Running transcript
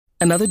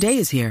Another day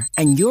is here,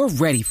 and you're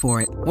ready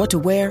for it. What to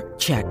wear?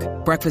 Check.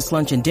 Breakfast,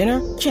 lunch, and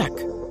dinner? Check.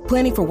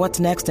 Planning for what's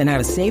next and how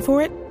to save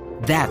for it?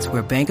 That's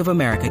where Bank of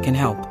America can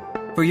help.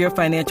 For your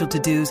financial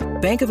to-dos,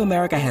 Bank of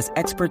America has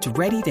experts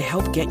ready to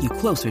help get you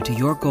closer to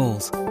your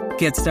goals.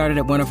 Get started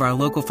at one of our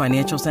local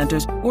financial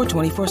centers or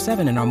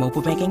 24/7 in our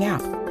mobile banking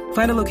app.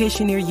 Find a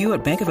location near you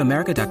at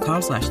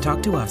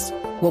bankofamerica.com/talktous.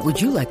 What would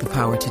you like the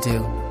power to do?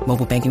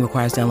 Mobile banking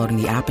requires downloading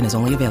the app and is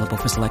only available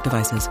for select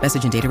devices.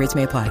 Message and data rates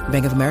may apply.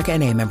 Bank of America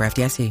N.A., member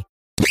FDIC.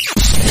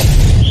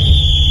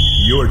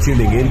 You're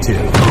tuning into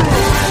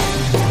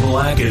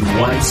Black and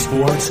White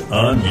Sports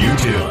on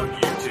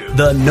YouTube.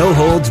 The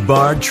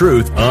no-holds-barred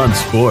truth on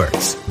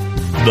sports.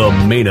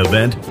 The main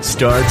event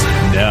starts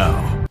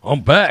now.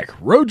 I'm back.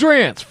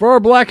 Rodrance for our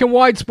Black and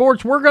White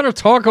Sports. We're going to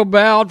talk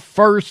about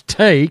First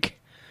Take.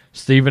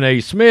 Stephen A.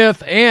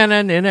 Smith and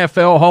an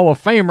NFL Hall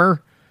of Famer,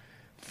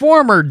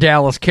 former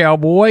Dallas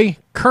Cowboy,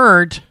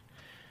 current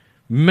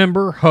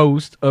member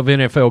host of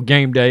NFL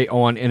Game Day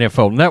on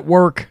NFL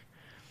Network.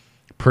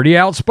 Pretty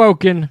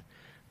outspoken.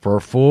 For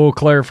full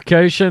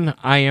clarification,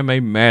 I am a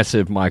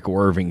massive Michael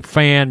Irvin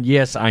fan.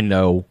 Yes, I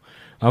know.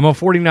 I'm a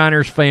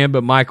 49ers fan,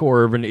 but Michael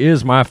Irvin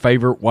is my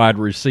favorite wide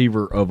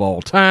receiver of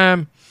all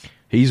time.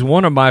 He's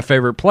one of my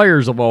favorite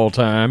players of all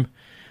time.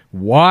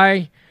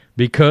 Why?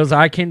 Because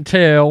I can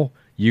tell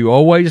you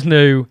always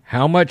knew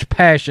how much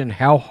passion,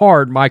 how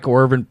hard Michael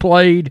Irvin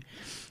played,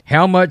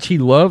 how much he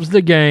loves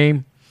the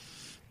game.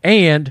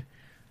 And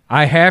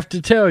I have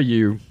to tell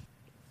you,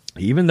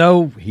 even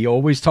though he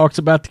always talks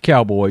about the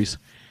Cowboys,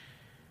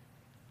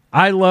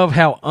 I love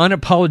how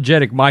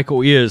unapologetic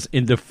Michael is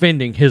in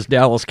defending his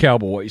Dallas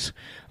Cowboys.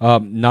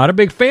 Not a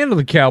big fan of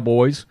the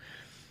Cowboys,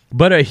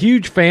 but a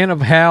huge fan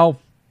of how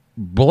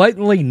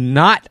blatantly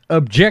not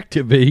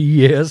objective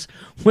he is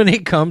when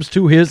it comes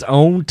to his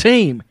own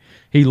team.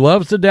 He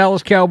loves the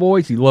Dallas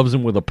Cowboys. He loves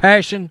them with a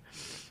passion,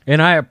 and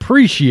I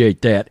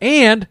appreciate that.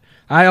 And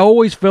I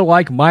always feel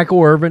like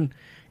Michael Irvin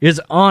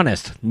is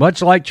honest,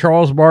 much like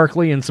Charles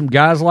Barkley and some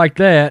guys like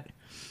that.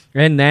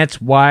 And that's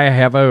why I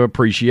have an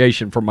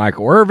appreciation for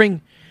Michael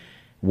Irvin.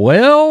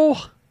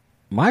 Well,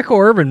 Michael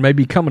Irvin may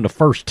be coming to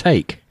First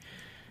Take.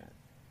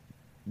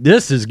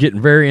 This is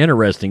getting very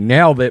interesting.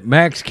 Now that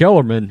Max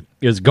Kellerman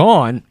is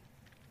gone,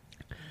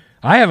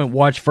 I haven't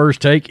watched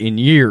First Take in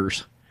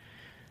years.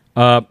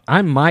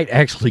 I might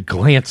actually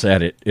glance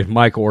at it if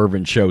Michael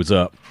Irvin shows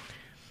up.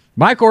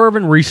 Michael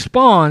Irvin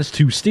responds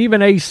to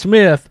Stephen A.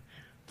 Smith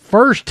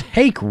First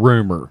Take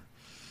rumor.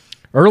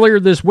 Earlier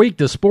this week,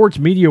 the sports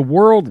media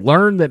world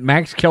learned that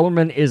Max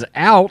Kellerman is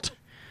out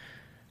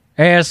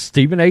as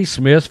Stephen A.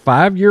 Smith's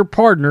 5-year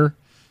partner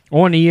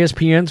on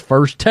ESPN's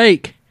First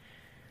Take.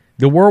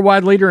 The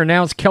worldwide leader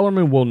announced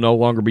Kellerman will no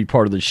longer be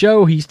part of the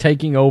show. He's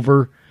taking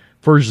over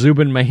for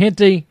Zubin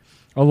Mehenti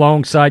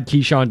alongside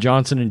Keyshawn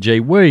Johnson and Jay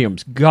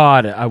Williams.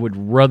 God, I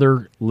would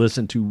rather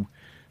listen to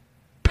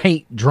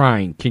paint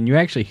drying. Can you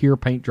actually hear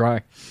paint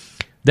dry?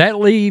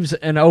 That leaves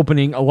an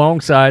opening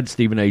alongside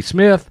Stephen A.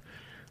 Smith.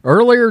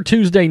 Earlier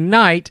Tuesday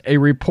night, a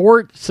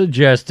report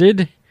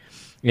suggested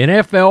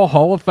NFL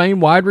Hall of Fame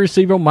wide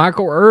receiver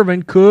Michael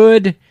Irvin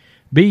could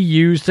be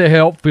used to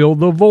help fill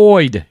the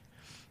void.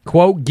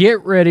 Quote,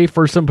 get ready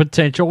for some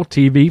potential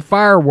TV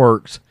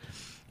fireworks.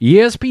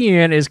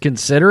 ESPN is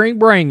considering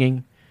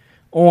bringing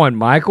on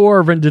Michael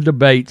Irvin to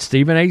debate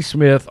Stephen A.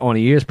 Smith on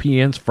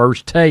ESPN's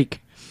First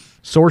Take.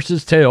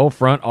 Sources tell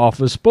Front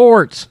Office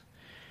Sports.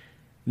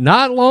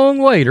 Not long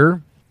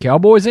later,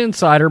 Cowboys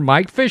insider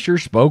Mike Fisher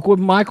spoke with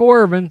Michael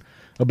Irvin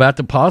about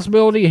the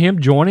possibility of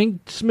him joining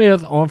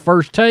Smith on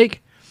First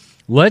Take.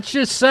 Let's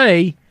just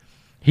say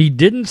he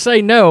didn't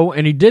say no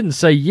and he didn't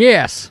say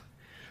yes.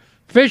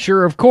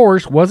 Fisher, of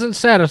course, wasn't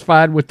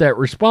satisfied with that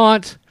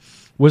response,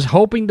 was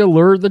hoping to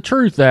lure the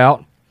truth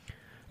out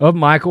of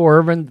Michael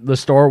Irvin, the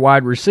star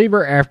wide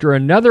receiver, after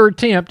another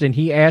attempt, and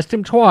he asked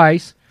him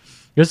twice.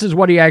 This is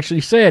what he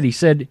actually said. He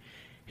said,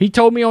 he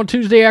told me on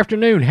Tuesday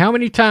afternoon, how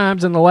many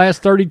times in the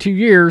last 32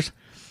 years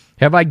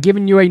have I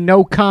given you a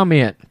no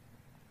comment?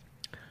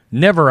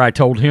 Never, I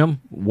told him.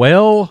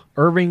 Well,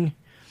 Irving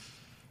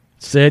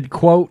said,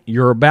 quote,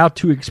 you're about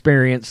to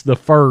experience the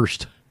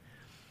first.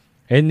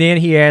 And then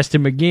he asked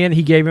him again.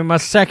 He gave him a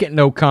second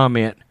no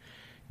comment.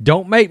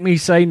 Don't make me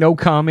say no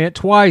comment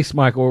twice,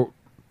 Michael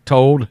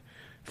told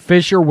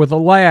Fisher with a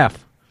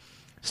laugh.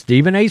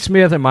 Stephen A.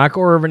 Smith and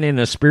Michael Irvin in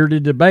a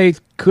spirited debate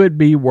could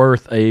be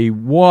worth a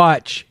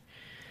watch.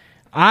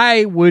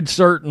 I would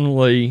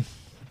certainly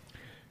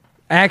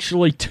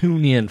actually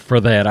tune in for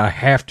that, I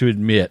have to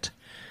admit.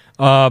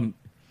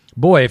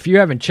 Boy, if you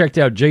haven't checked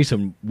out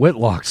Jason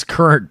Whitlock's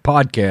current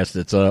podcast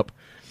that's up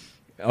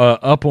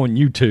on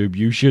YouTube,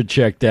 you should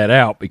check that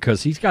out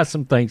because he's got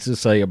some things to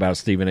say about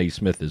Stephen A.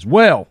 Smith as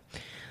well,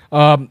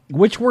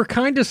 which were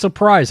kind of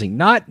surprising.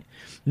 Not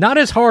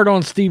as hard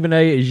on Stephen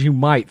A. as you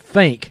might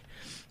think,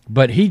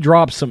 but he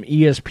dropped some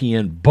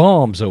ESPN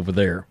bombs over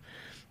there.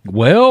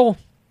 Well,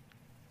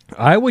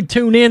 I would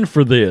tune in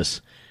for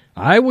this.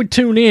 I would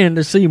tune in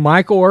to see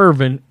Michael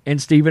Irvin and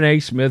Stephen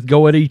A. Smith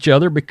go at each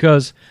other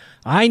because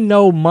I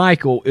know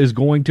Michael is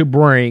going to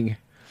bring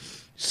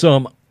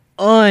some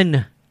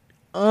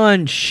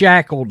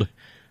unshackled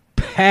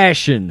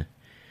passion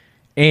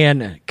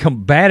and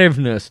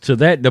combativeness to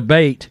that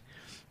debate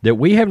that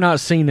we have not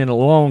seen in a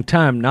long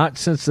time, not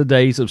since the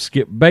days of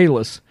Skip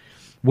Bayless.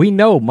 We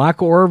know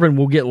Michael Irvin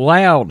will get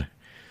loud.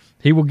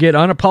 He will get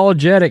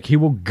unapologetic. He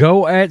will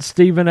go at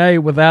Stephen A.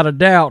 without a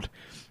doubt.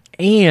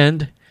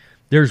 And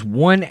there's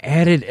one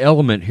added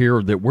element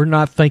here that we're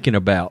not thinking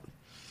about.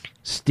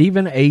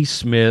 Stephen A.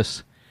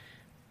 Smith's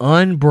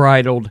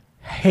unbridled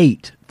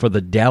hate for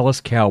the Dallas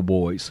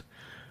Cowboys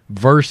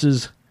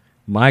versus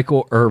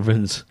Michael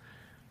Irvin's,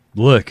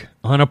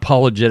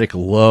 unapologetic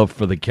love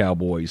for the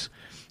Cowboys.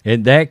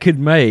 And that could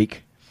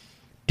make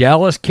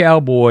Dallas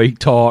Cowboy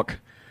talk,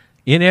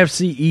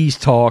 NFC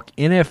East talk,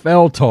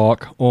 NFL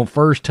talk on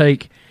First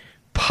Take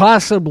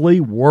possibly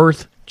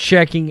worth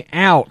checking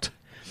out.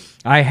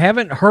 I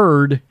haven't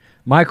heard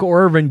Michael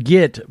Irvin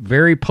get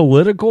very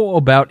political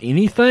about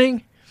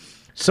anything,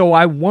 so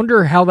I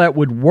wonder how that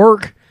would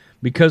work,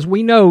 because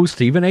we know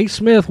Stephen A.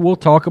 Smith will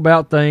talk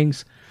about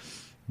things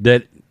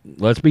that,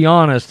 let's be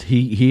honest,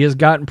 he has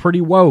gotten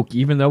pretty woke,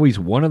 even though he's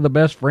one of the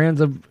best friends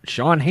of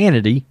Sean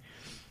Hannity.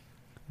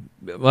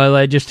 Well,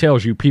 that just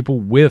tells you people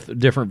with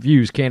different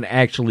views can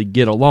actually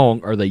get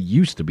along, or they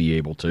used to be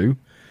able to.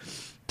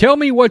 Tell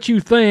me what you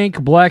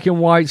think, black and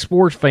white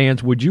sports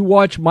fans. Would you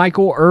watch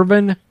Michael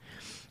Irvin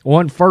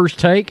on First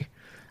Take?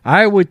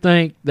 I would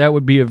think that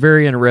would be a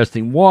very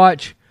interesting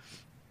watch,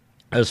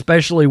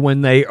 especially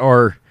when they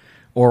are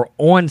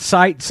on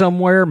site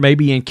somewhere,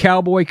 maybe in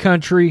cowboy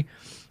country.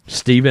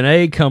 Stephen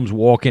A. comes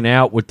walking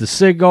out with the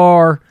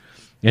cigar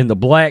and the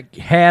black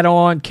hat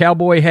on,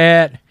 cowboy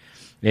hat,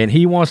 and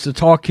he wants to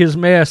talk his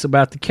mess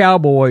about the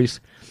Cowboys.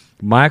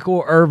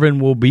 Michael Irvin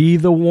will be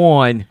the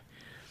one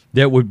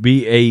that would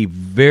be a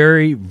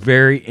very,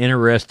 very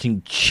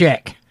interesting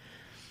check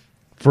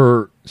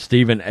for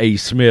Stephen A.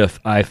 Smith,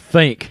 I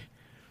think.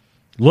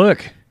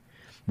 Look,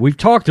 we've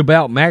talked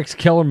about Max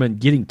Kellerman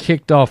getting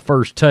kicked off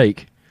First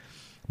Take,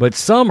 but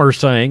some are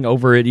saying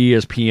over at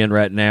ESPN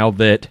right now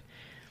that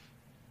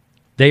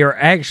they are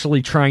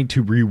actually trying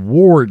to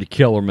reward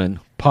Kellerman,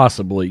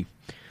 possibly,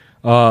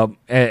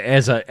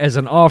 as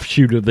an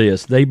offshoot of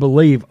this. They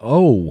believe,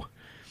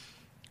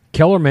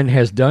 Kellerman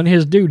has done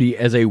his duty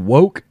as a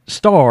woke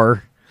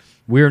star.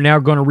 We are now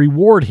going to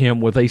reward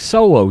him with a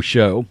solo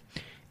show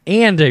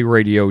and a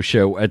radio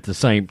show at the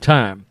same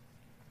time.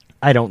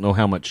 I don't know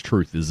how much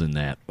truth is in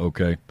that,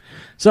 okay?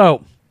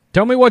 So,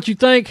 tell me what you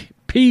think.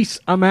 Peace.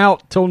 I'm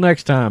out. Till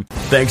next time.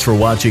 Thanks for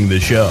watching the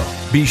show.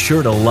 Be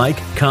sure to like,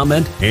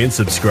 comment, and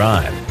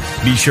subscribe.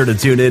 Be sure to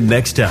tune in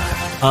next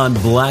time on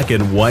Black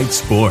and White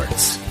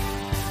Sports.